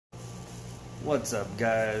What's up,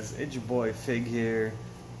 guys? It's your boy Fig here,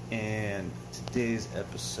 and today's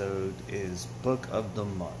episode is Book of the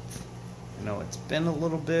Month. You know, it's been a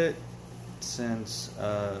little bit since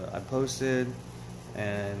I posted,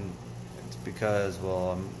 and it's because,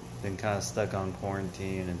 well, I've been kind of stuck on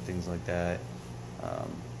quarantine and things like that.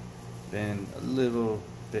 Been a little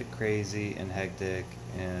bit crazy and hectic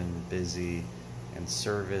and busy, and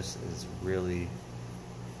service is really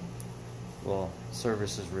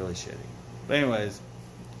shitty. But anyways,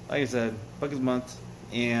 like I said, book of the month,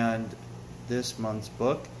 and this month's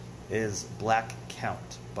book is Black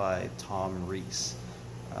Count by Tom Reiss.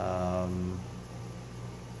 Not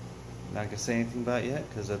gonna say anything about it yet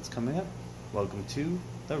because that's coming up. Welcome to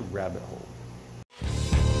the rabbit hole.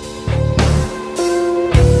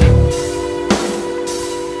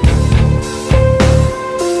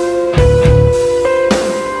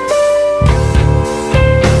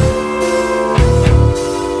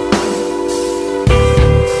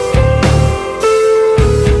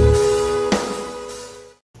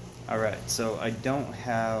 Alright, so I don't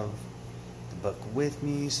have the book with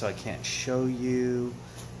me, so I can't show you,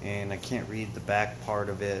 and I can't read the back part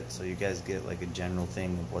of it, so you guys get like a general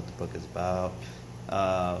thing of what the book is about,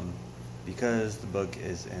 because the book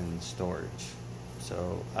is in storage.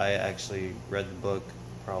 So I actually read the book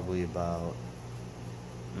probably about,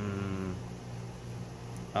 I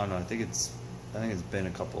don't know, I think it's been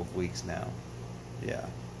a couple of weeks now. Yeah,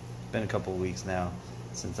 it's been a couple of weeks now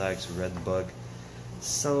since I actually read the book.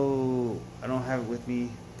 So I don't have it with me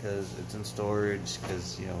because it's in storage,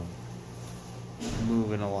 because, you know,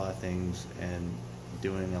 moving a lot of things and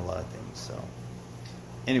doing a lot of things. So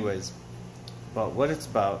anyways, but what it's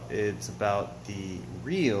about the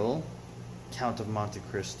real Count of Monte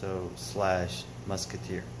Cristo /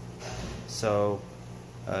 Musketeer. So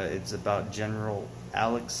it's about General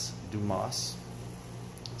Alex Dumas.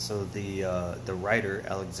 So the writer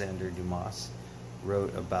Alexander Dumas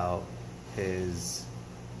wrote about his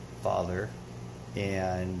father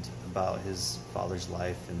and about his father's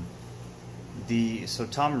life, and so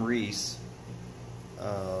Tom Reiss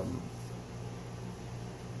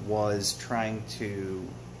was trying to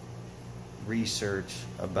research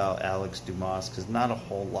about Alex Dumas because not a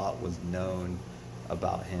whole lot was known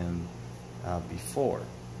about him before.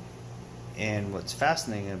 And what's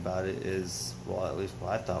fascinating about it is, well, at least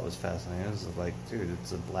what I thought was fascinating, is like, dude,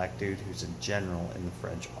 it's a black dude who's a general in the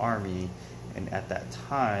French army. And at that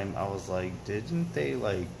time, I was like, didn't they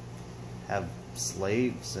like have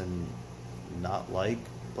slaves and not like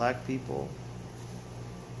black people?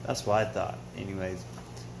 That's what I thought, anyways.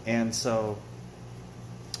 And so,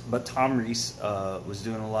 but Tom Reiss was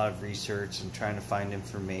doing a lot of research and trying to find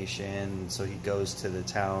information. So he goes to the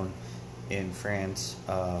town in France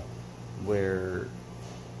where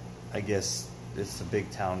I guess it's a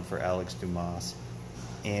big town for Alex Dumas,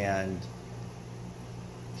 and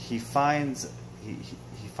he finds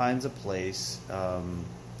a place.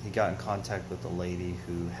 He got in contact with a lady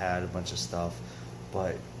who had a bunch of stuff,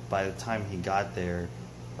 but by the time he got there,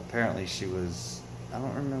 apparently she was, I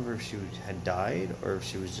don't remember if she had died or if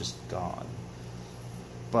she was just gone.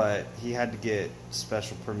 But he had to get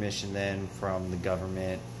special permission then from the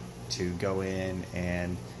government to go in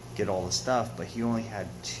and get all the stuff, but he only had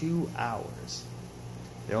 2 hours.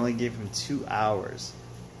 They only gave him 2 hours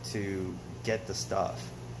to get the stuff,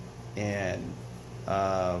 and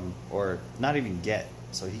or not even get,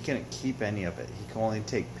 so he couldn't keep any of it. He can only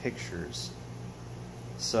take pictures.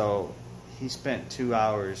 So he spent 2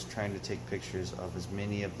 hours trying to take pictures of as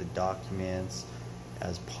many of the documents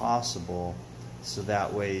as possible, so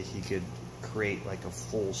that way he could create like a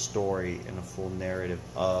full story and a full narrative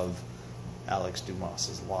of Alex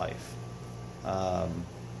Dumas's life.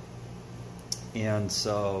 And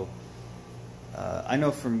so I know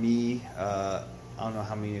for me, I don't know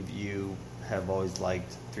how many of you have always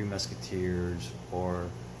liked Three Musketeers or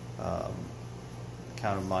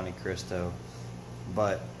Count of Monte Cristo,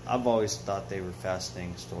 but I've always thought they were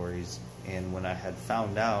fascinating stories. And when I had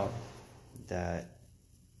found out that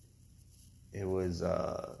it was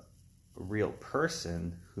a real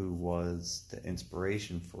person who was the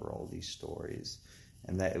inspiration for all these stories,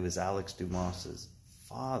 and that it was Alex Dumas's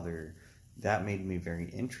father, that made me very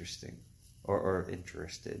interested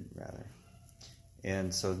rather.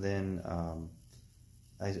 And so then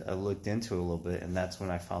I looked into it a little bit, and that's when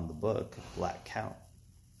I found the book Black Count.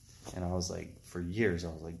 And I was like, for years I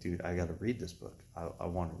was like, dude, I gotta read this book. I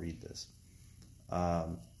want to read this.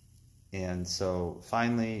 And so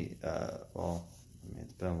finally, well, I mean,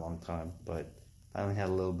 it's been a long time, but finally had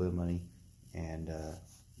a little bit of money, and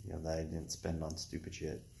you know, that I didn't spend on stupid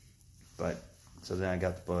shit. But so then I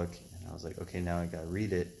got the book, and I was like, okay, now I gotta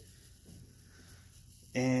read it.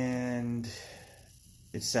 And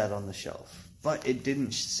it sat on the shelf. But it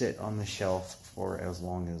didn't sit on the shelf for as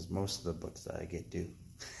long as most of the books that I get do.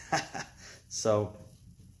 So,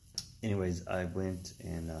 anyways, I went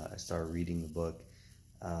and I started reading the book.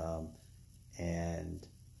 And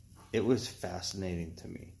it was fascinating to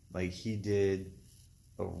me. Like, he did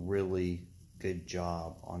a really good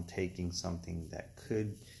job on taking something that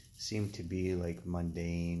could seem to be like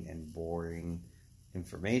mundane and boring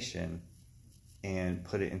information and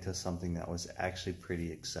put it into something that was actually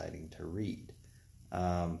pretty exciting to read.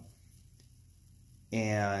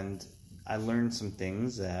 And I learned some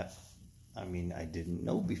things that, I didn't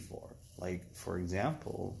know before. Like, for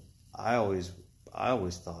example, I always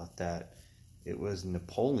thought that it was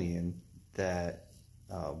Napoleon that,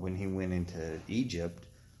 when he went into Egypt,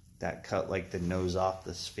 that cut like the nose off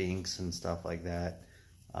the Sphinx and stuff like that.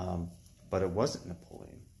 But it wasn't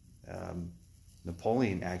Napoleon.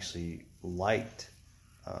 Napoleon actually liked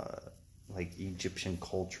like Egyptian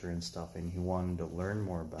culture and stuff, and he wanted to learn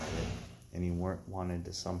more about it, and he wanted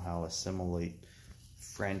to somehow assimilate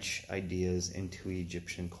French ideas into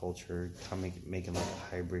Egyptian culture, making like a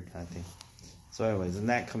hybrid kind of thing. So anyways, and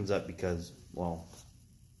that comes up because, well,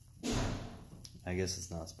 I guess it's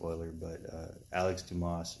not a spoiler, but Alex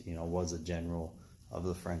Dumas, was a general of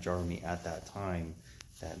the French army at that time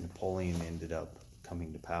that Napoleon ended up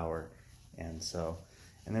coming to power. And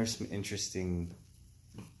there's some interesting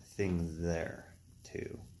things there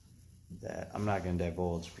too that I'm not going to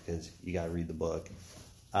divulge because you got to read the book.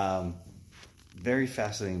 Very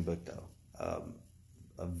fascinating book though.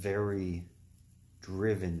 A very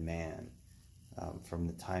driven man from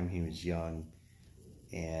the time he was young,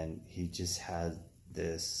 and he just had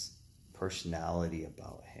this personality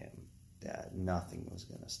about him that nothing was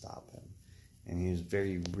going to stop him. And he was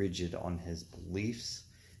very rigid on his beliefs,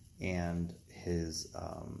 and his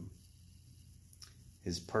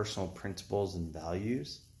personal principles and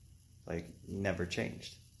values, like, never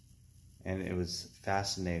changed. And it was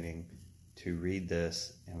fascinating to read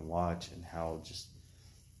this and watch, and how just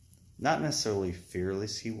not necessarily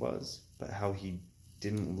fearless he was, but how he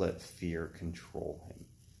didn't let fear control him,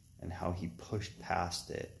 and how he pushed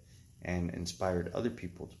past it and inspired other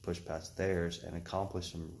people to push past theirs and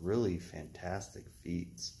accomplish some really fantastic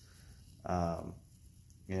feats.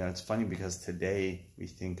 It's funny because today we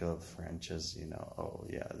think of French as, oh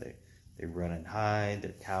yeah, they run and hide,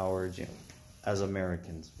 they're cowards, as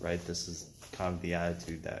Americans, right? This is kind of the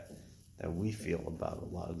attitude that we feel about a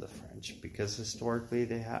lot of the French, because historically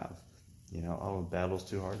they have, oh, battle's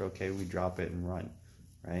too hard, okay, we drop it and run,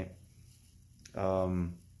 right?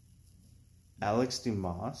 Alex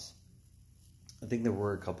Dumas, I think there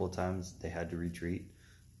were a couple of times they had to retreat,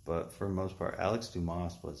 but for the most part, Alex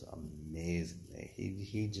Dumas was amazing.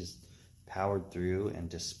 He just powered through, and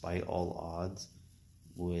despite all odds,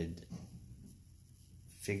 would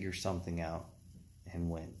figure something out and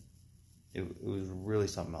win. It was really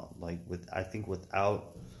something else. Like, I think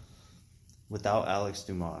without Alex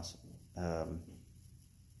Dumas,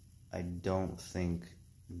 I don't think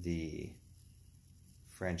the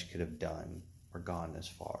French could have done or gone as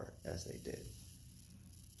far as they did,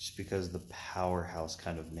 just because of the powerhouse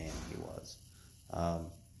kind of man he was.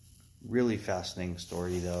 Really fascinating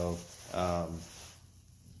story though.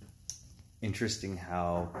 Interesting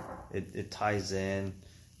how it ties in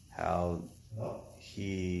how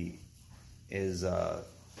he is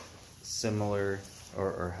similar,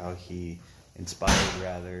 or how he inspired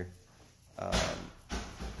rather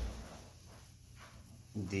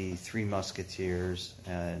the Three Musketeers,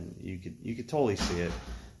 and you could totally see it.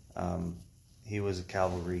 He was a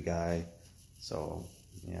cavalry guy, so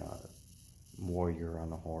warrior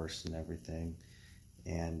on a horse and everything,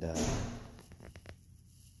 and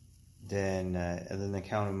then the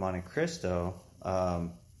Count of Monte Cristo,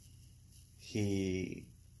 he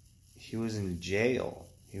was in jail,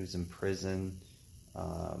 he was in prison,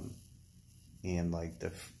 and like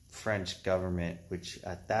the French government, which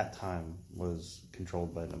at that time was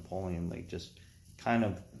controlled by Napoleon, like just kind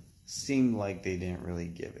of seemed like they didn't really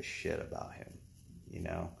give a shit about him,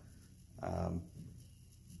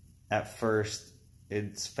 At first,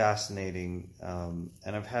 it's fascinating, and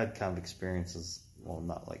I've had kind of experiences, well,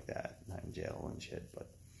 not like that, not in jail and shit, but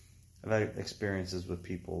I've had experiences with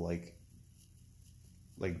people like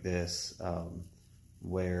this,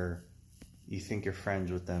 where you think you're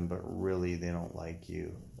friends with them, but really they don't like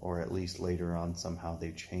you, or at least later on somehow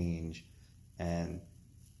they change, and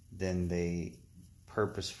then they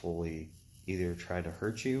purposefully either try to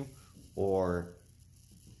hurt you, or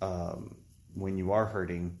when you are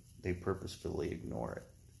hurting, they purposefully ignore it,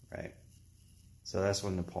 right? So that's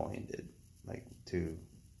what Napoleon did, like to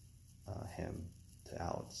him, to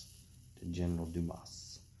Alex, to General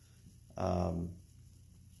Dumas. And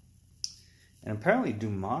apparently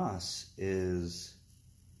Dumas was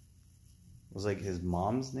like his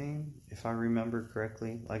mom's name, if I remember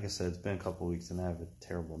correctly. Like I said, it's been a couple weeks and I have a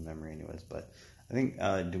terrible memory anyways, but I think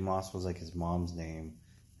Dumas was like his mom's name.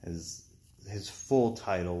 His full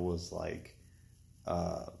title was like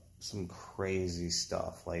some crazy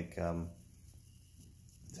stuff. Like,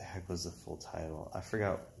 what the heck was the full title? I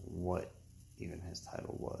forgot what even his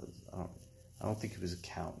title was. I don't think he was a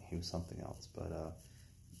count. He was something else, but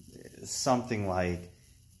something like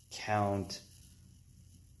Count,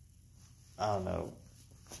 I don't know,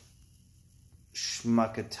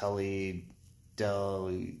 Schmuckatelli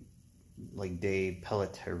de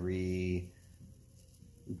Pelletterie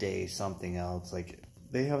de something else. Like,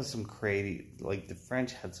 they have some crazy, like, the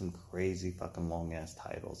French had some crazy fucking long ass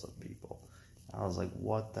titles of people. I was like,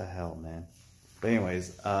 what the hell, man? But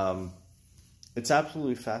anyways, it's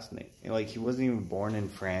absolutely fascinating. Like, he wasn't even born in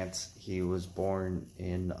France. He was born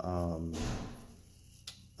in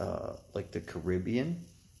like the Caribbean,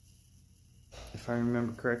 if I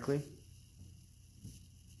remember correctly.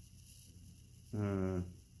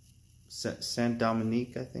 Saint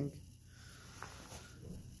Dominique, I think.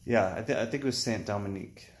 Yeah, I think it was Saint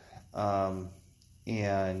Dominique.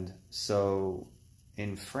 And so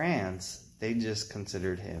in France, they just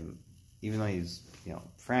considered him, even though he's, you know,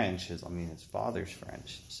 French, his father's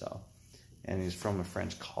French, so, and he's from a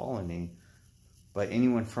French colony, but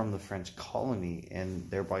anyone from the French colony, and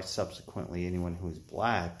thereby subsequently anyone who was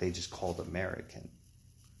black, they just called American,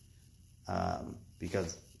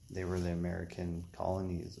 because they were the American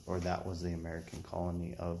colonies, or that was the American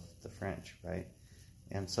colony of the French, right?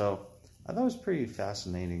 And so I thought it was pretty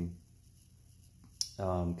fascinating,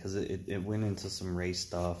 because it went into some race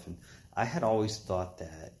stuff, and I had always thought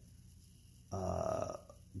that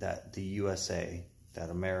that the USA, that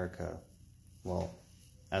America, well,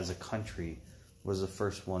 as a country, was the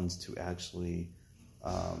first ones to actually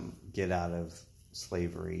get out of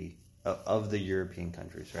slavery, of the European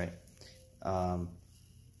countries, right?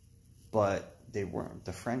 But they weren't.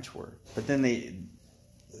 The French were. But then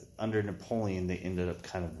under Napoleon, they ended up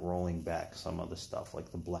kind of rolling back some of the stuff,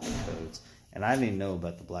 like the Black Codes. And I didn't know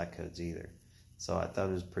about the Black Codes either. So I thought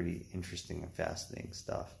it was pretty interesting and fascinating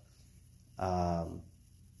stuff.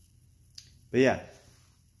 But yeah,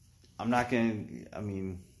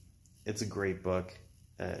 it's a great book.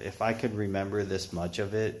 If I could remember this much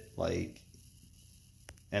of it, like,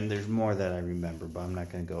 and there's more that I remember, but I'm not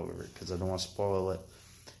going to go over it because I don't want to spoil it.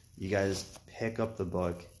 You guys pick up the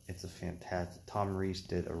book. It's a fantastic, Tom Reiss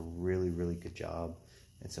did a really, really good job.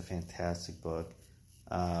 It's a fantastic book.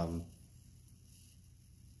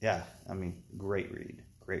 Yeah, great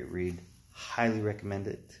read. Highly recommend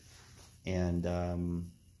it. And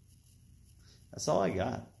that's all I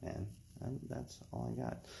got, man. That's all I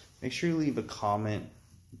got. Make sure you leave a comment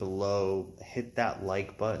below. Hit that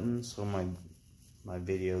like button so my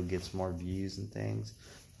video gets more views and things.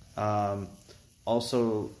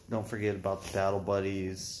 Also, don't forget about the Battle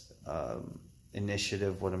Buddies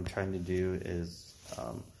initiative. What I'm trying to do is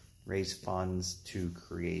raise funds to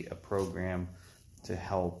create a program to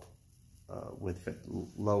help with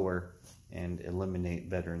lower and eliminate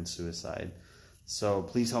veteran suicide. So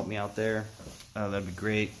please help me out there. That'd be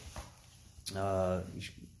great. I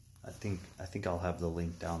think I'll have the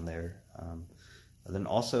link down there. And then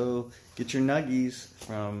also get your nuggies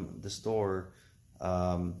from the store.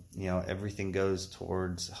 Everything goes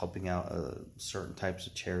towards helping out certain types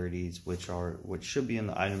of charities, which should be in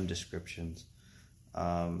the item descriptions.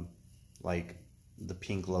 Like the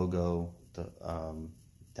pink logo,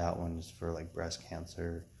 that one is for like breast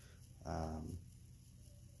cancer.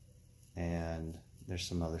 And there's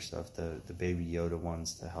some other stuff, the Baby Yoda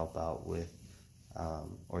ones to help out with,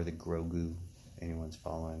 or the Grogu, anyone's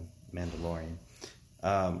following Mandalorian.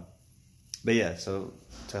 But yeah, so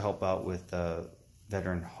to help out with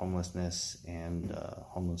veteran homelessness and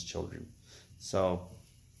homeless children. So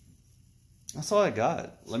that's all I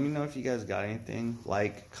got. Let me know if you guys got anything.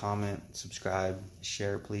 Like, comment, subscribe,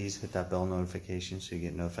 share, please. Hit that bell notification so you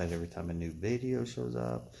get notified every time a new video shows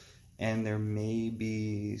up. And there may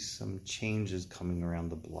be some changes coming around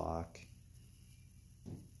the block.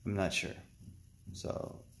 I'm not sure.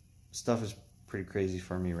 So stuff is pretty crazy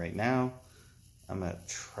for me right now. I'm going to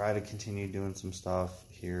try to continue doing some stuff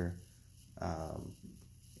here.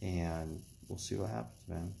 And we'll see what happens,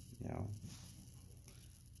 man.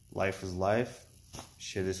 Life is life.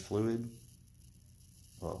 Shit is fluid.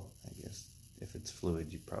 Well, I guess if it's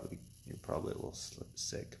fluid, you're probably a little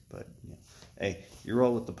sick. But, hey, you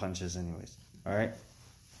roll with the punches anyways. All right?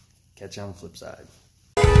 Catch you on the flip side.